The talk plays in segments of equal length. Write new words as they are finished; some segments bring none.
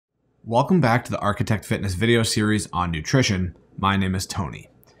Welcome back to the Architect Fitness video series on nutrition. My name is Tony.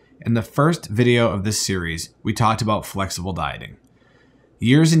 In the first video of this series, we talked about flexible dieting.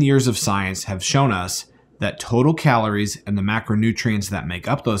 Years and years of science have shown us that total calories and the macronutrients that make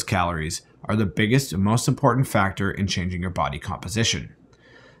up those calories are the biggest and most important factor in changing your body composition.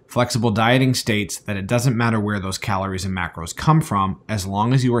 Flexible dieting states that it doesn't matter where those calories and macros come from as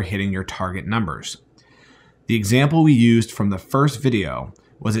long as you are hitting your target numbers. The example we used from the first video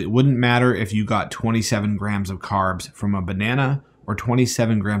was it wouldn't matter if you got 27 grams of carbs from a banana or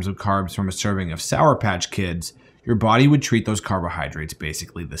 27 grams of carbs from a serving of Sour Patch Kids, your body would treat those carbohydrates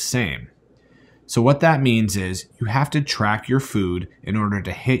basically the same. So what that means is you have to track your food in order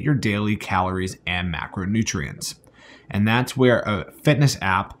to hit your daily calories and macronutrients. And that's where a fitness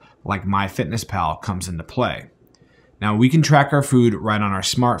app like MyFitnessPal comes into play. Now we can track our food right on our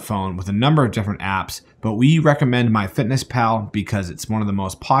smartphone with a number of different apps, but we recommend MyFitnessPal because it's one of the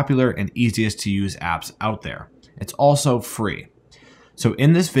most popular and easiest to use apps out there. It's also free. So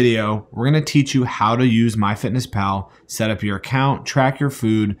in this video, we're going to teach you how to use MyFitnessPal, set up your account, track your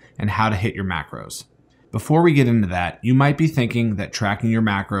food, and how to hit your macros. Before we get into that, you might be thinking that tracking your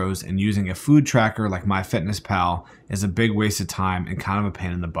macros and using a food tracker like MyFitnessPal is a big waste of time and kind of a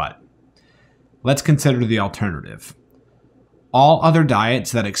pain in the butt. Let's consider the alternative. All other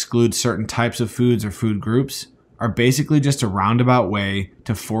diets that exclude certain types of foods or food groups are basically just a roundabout way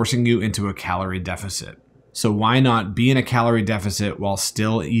to forcing you into a calorie deficit. So why not be in a calorie deficit while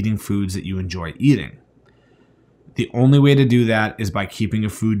still eating foods that you enjoy eating? The only way to do that is by keeping a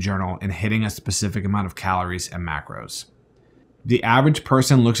food journal and hitting a specific amount of calories and macros. The average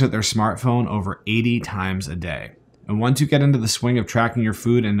person looks at their smartphone over 80 times a day. And once you get into the swing of tracking your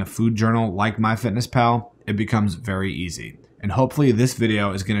food in a food journal like MyFitnessPal, it becomes very easy. And hopefully this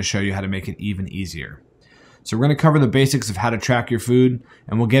video is going to show you how to make it even easier. So we're going to cover the basics of how to track your food,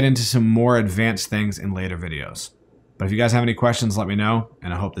 and we'll get into some more advanced things in later videos. But if you guys have any questions, let me know,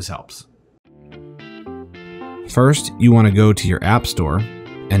 and I hope this helps. First, you want to go to your app store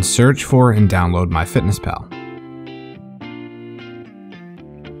and search for and download MyFitnessPal.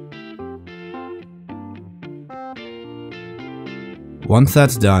 Once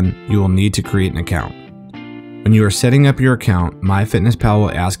that's done, you will need to create an account. When you are setting up your account, MyFitnessPal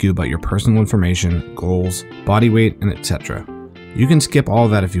will ask you about your personal information, goals, body weight, and etc. You can skip all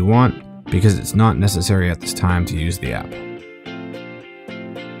of that if you want, because it's not necessary at this time to use the app.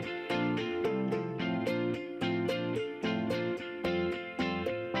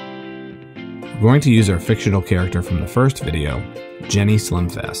 We're going to use our fictional character from the first video, Jenny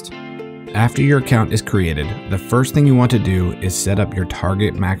Slimfast. After your account is created, the first thing you want to do is set up your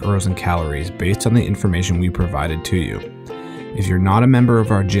target macros and calories based on the information we provided to you. If you're not a member of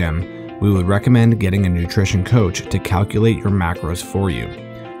our gym, we would recommend getting a nutrition coach to calculate your macros for you.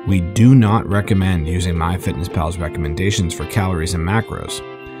 We do not recommend using MyFitnessPal's recommendations for calories and macros.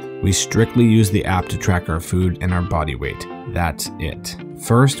 We strictly use the app to track our food and our body weight. That's it.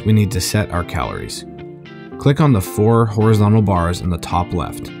 First, we need to set our calories. Click on the 4 horizontal bars in the top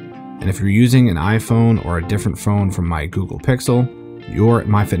left. And if you're using an iPhone or a different phone from my Google Pixel, your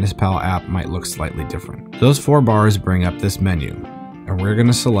MyFitnessPal app might look slightly different. Those 4 bars bring up this menu, and we're going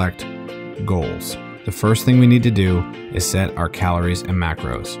to select Goals. The first thing we need to do is set our calories and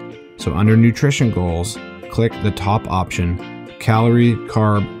macros. So under Nutrition Goals, click the top option, Calorie,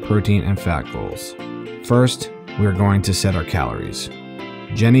 Carb, Protein, and Fat Goals. First, we're going to set our calories.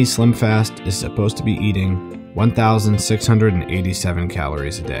 Jenny Slimfast is supposed to be eating 1,687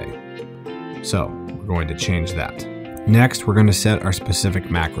 calories a day. So we're going to change that. Next, we're going to set our specific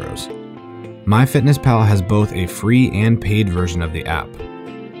macros. MyFitnessPal has both a free and paid version of the app.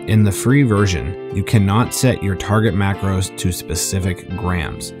 In the free version, you cannot set your target macros to specific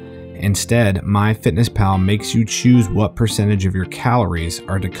grams. Instead, MyFitnessPal makes you choose what percentage of your calories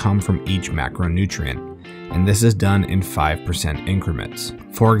are to come from each macronutrient, and this is done in 5% increments.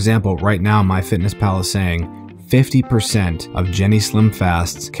 For example, right now MyFitnessPal is saying 50% of Jenny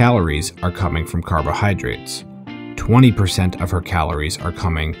Slimfast's calories are coming from carbohydrates, 20% of her calories are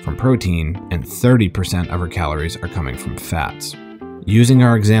coming from protein, and 30% of her calories are coming from fats. Using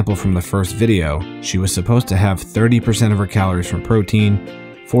our example from the first video, she was supposed to have 30% of her calories from protein,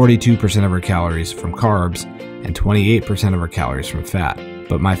 42% of her calories from carbs, and 28% of her calories from fat.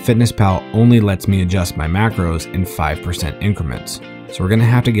 But MyFitnessPal only lets me adjust my macros in 5% increments. So we're going to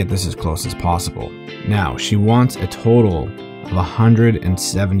have to get this as close as possible. Now, she wants a total of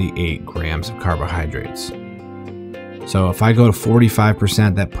 178 grams of carbohydrates. So if I go to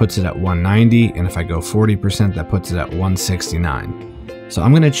 45%, that puts it at 190, and if I go 40%, that puts it at 169. So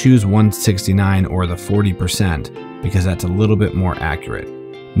I'm going to choose 169 or the 40% because that's a little bit more accurate.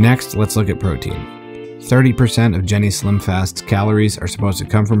 Next, let's look at protein. 30% of Jenny Slim Fast's calories are supposed to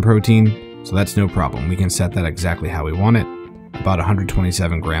come from protein, so that's no problem. We can set that exactly how we want it. About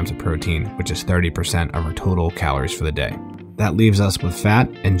 127 grams of protein, which is 30% of our total calories for the day. That leaves us with fat,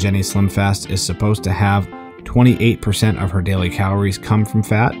 and Jenny Slim Fast is supposed to have 28% of her daily calories come from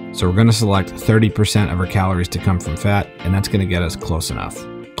fat, so we're going to select 30% of her calories to come from fat, and that's going to get us close enough.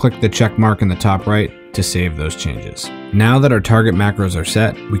 Click the check mark in the top right to save those changes. Now that our target macros are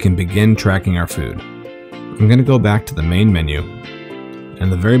set, we can begin tracking our food. I'm going to go back to the main menu, and at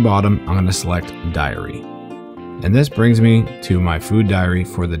the very bottom, I'm going to select Diary. And this brings me to my food diary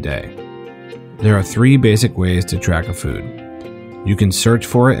for the day. There are 3 basic ways to track a food. You can search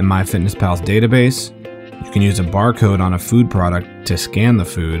for it in MyFitnessPal's database, you can use a barcode on a food product to scan the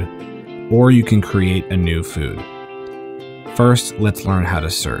food, or you can create a new food. First, let's learn how to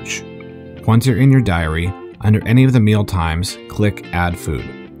search. Once you're in your diary, under any of the meal times, click Add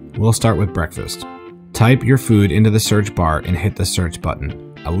Food. We'll start with breakfast. Type your food into the search bar and hit the search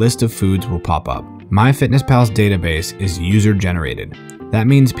button. A list of foods will pop up. MyFitnessPal's database is user-generated. That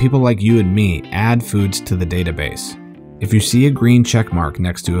means people like you and me add foods to the database. If you see a green check mark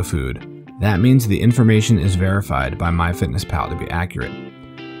next to a food, that means the information is verified by MyFitnessPal to be accurate.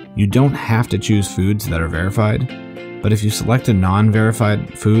 You don't have to choose foods that are verified, but if you select a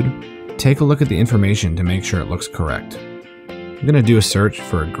non-verified food, take a look at the information to make sure it looks correct. I'm going to do a search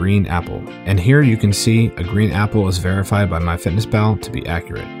for a green apple, and here you can see a green apple is verified by MyFitnessPal to be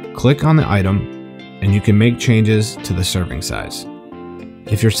accurate. Click on the item, and you can make changes to the serving size.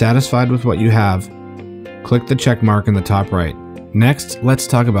 If you're satisfied with what you have, click the check mark in the top right. Next, let's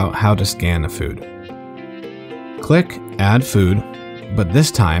talk about how to scan a food. Click Add Food, but this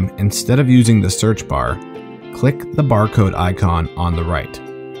time, instead of using the search bar, click the barcode icon on the right.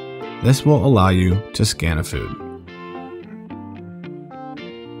 This will allow you to scan a food.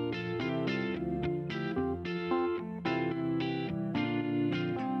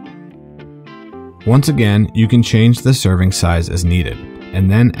 Once again, you can change the serving size as needed, and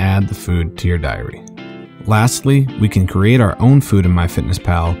then add the food to your diary. Lastly, we can create our own food in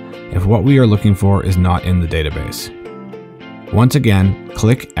MyFitnessPal if what we are looking for is not in the database. Once again,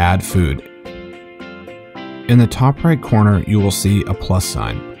 click Add Food. In the top right corner, you will see a plus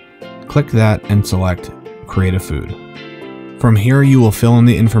sign. Click that and select Create a Food. From here, you will fill in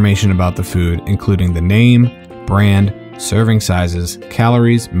the information about the food, including the name, brand, serving sizes,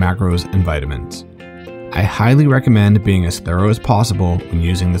 calories, macros, and vitamins. I highly recommend being as thorough as possible when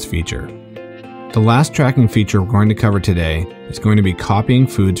using this feature. The last tracking feature we're going to cover today is going to be copying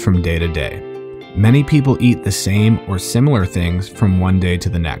foods from day to day. Many people eat the same or similar things from one day to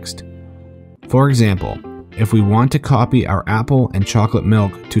the next. For example, if we want to copy our apple and chocolate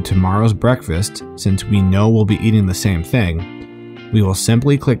milk to tomorrow's breakfast, since we know we'll be eating the same thing, we will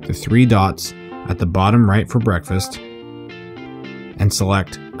simply click the 3 dots at the bottom right for breakfast and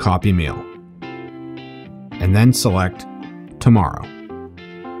select Copy Meal, and then select Tomorrow.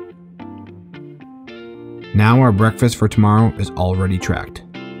 Now our breakfast for tomorrow is already tracked.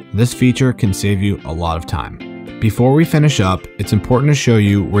 This feature can save you a lot of time. Before we finish up, it's important to show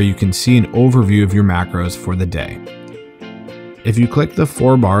you where you can see an overview of your macros for the day. If you click the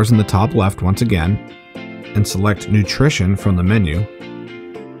 4 bars in the top left once again, and select Nutrition from the menu,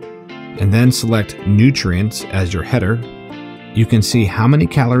 and then select Nutrients as your header, you can see how many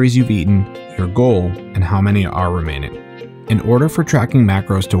calories you've eaten, your goal, and how many are remaining. In order for tracking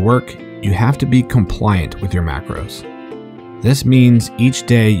macros to work, you have to be compliant with your macros. This means each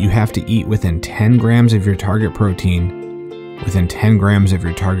day you have to eat within 10 grams of your target protein, within 10 grams of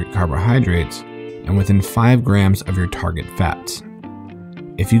your target carbohydrates, and within 5 grams of your target fats.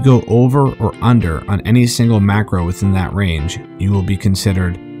 If you go over or under on any single macro within that range, you will be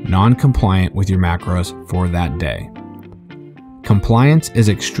considered non-compliant with your macros for that day. Compliance is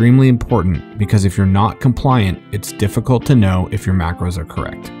extremely important because if you're not compliant, it's difficult to know if your macros are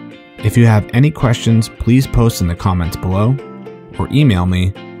correct. If you have any questions, please post in the comments below or email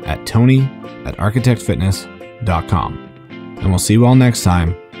me at tony@architectfitness.com. And we'll see you all next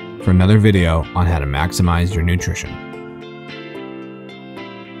time for another video on how to maximize your nutrition.